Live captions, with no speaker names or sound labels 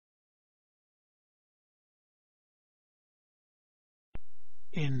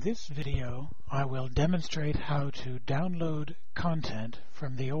In this video, I will demonstrate how to download content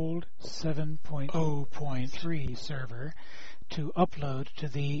from the old 7.0.3 server to upload to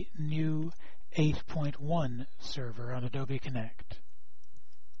the new 8.1 server on Adobe Connect.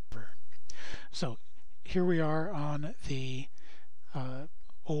 So here we are on the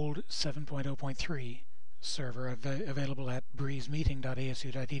old 7.0.3 server available at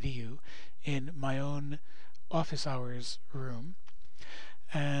breezemeeting.asu.edu in my own office hours room.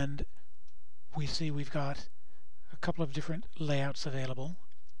 And we see we've got a couple of different layouts available,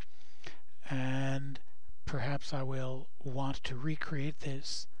 and perhaps I will want to recreate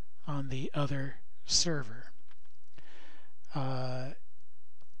this on the other server,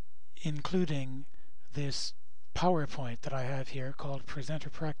 including this PowerPoint that I have here called Presenter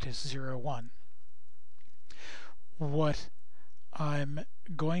Practice 01. What I'm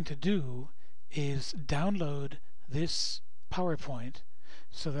going to do is download this PowerPoint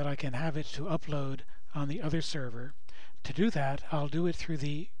so that I can have it to upload on the other server. To do that, I'll do it through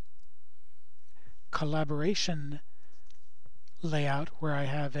the collaboration layout where I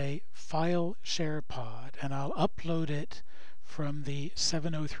have a file share pod, and I'll upload it from the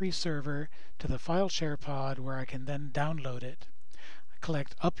 703 server to the file share pod where I can then download it. I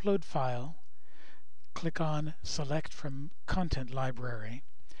select Upload File, click on Select from Content Library,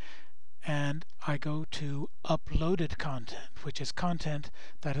 and I go to Uploaded Content, which is content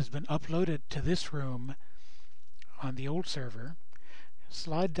that has been uploaded to this room on the old server.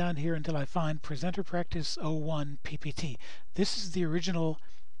 Slide down here until I find Presenter Practice 01 PPT. This is the original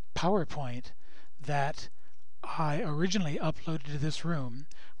PowerPoint that I originally uploaded to this room,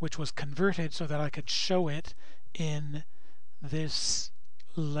 which was converted so that I could show it in this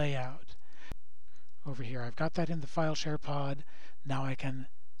layout. Over here, I've got that in the file share pod. Now I can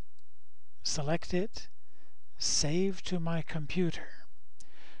select it, save to my computer.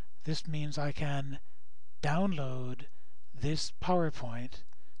 This means I can download this PowerPoint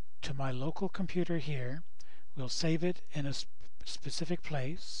to my local computer here. We'll save it in a specific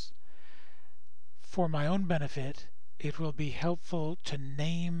place. For my own benefit, it will be helpful to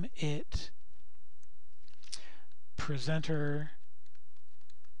name it Presenter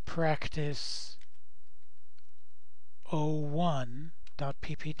Practice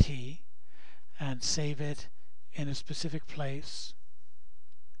 01.ppt and save it in a specific place,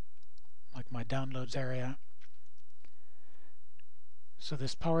 like my downloads area. So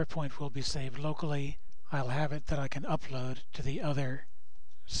this PowerPoint will be saved locally. I'll have it that I can upload to the other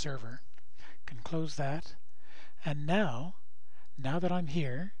server. I can close that. And now that I'm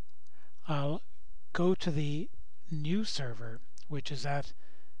here, I'll go to the new server, which is at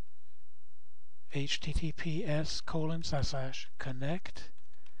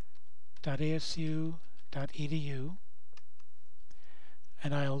https://connect.asu.edu,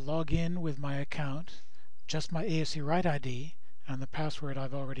 and I'll log in with my account, just my ASU Write ID and the password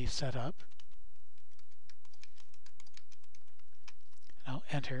I've already set up. I'll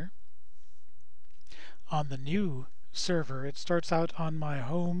enter. On the new server, it starts out on my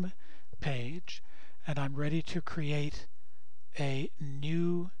home page, and I'm ready to create a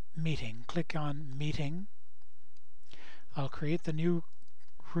new meeting. Click on Meeting. I'll create the new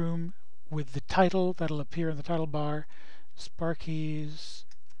room with the title that'll appear in the title bar, Sparky's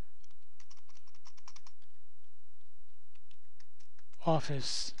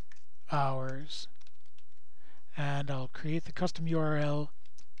Office Hours, and I'll create the custom URL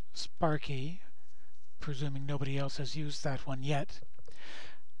Sparky, presuming nobody else has used that one yet.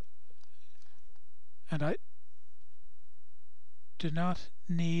 And I do not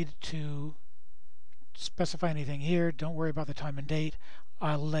need to specify anything here. Don't worry about the time and date.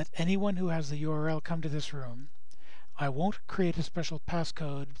 I'll let anyone who has the URL come to this room. I won't create a special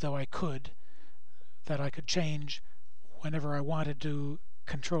passcode, though I could, that I could change whenever I wanted to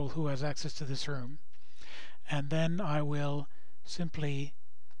control who has access to this room. And then I will simply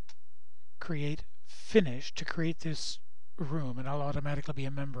create Finish to create this room, and I'll automatically be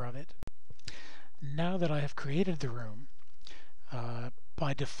a member of it. Now that I have created the room,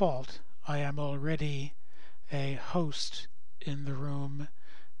 by default, I am already a host in the room,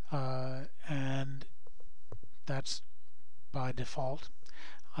 and that's by default.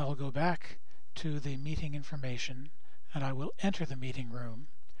 I'll go back to the meeting information, and I will enter the meeting room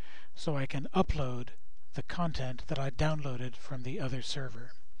so I can upload the content that I downloaded from the other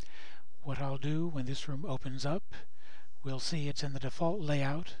server. What I'll do when this room opens up, we'll see it's in the default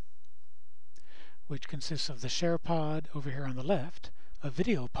layout, which consists of the share pod over here on the left. A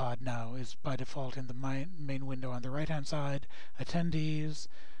video pod now is by default in the main window on the right hand side, attendees,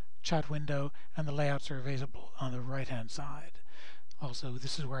 chat window, and the layouts are available on the right hand side. Also,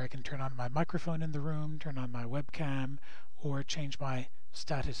 this is where I can turn on my microphone in the room, turn on my webcam, or change my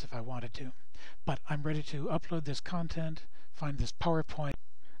status if I wanted to. But I'm ready to upload this content, find this PowerPoint.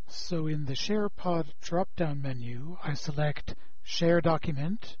 So in the SharePod drop-down menu, I select Share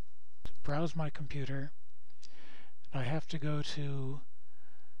Document, browse my computer. I have to go to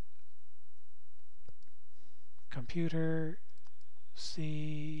Computer,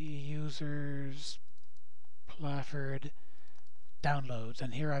 see Users, Plafford, Downloads,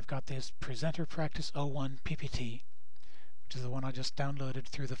 and here I've got this Presenter Practice 01 PPT, which is the one I just downloaded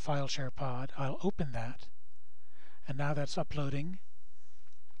through the file share pod. I'll open that, and now that's uploading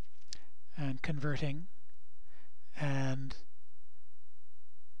and converting, and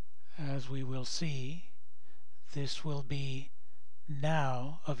as we will see, this will be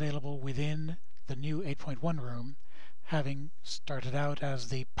now available within the new 8.1 room, having started out as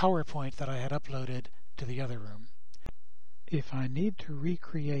the PowerPoint that I had uploaded to the other room. If I need to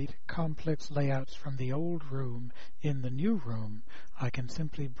recreate complex layouts from the old room in the new room, I can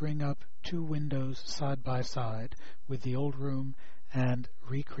simply bring up two windows side by side with the old room and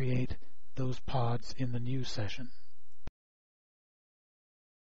recreate those pods in the new session.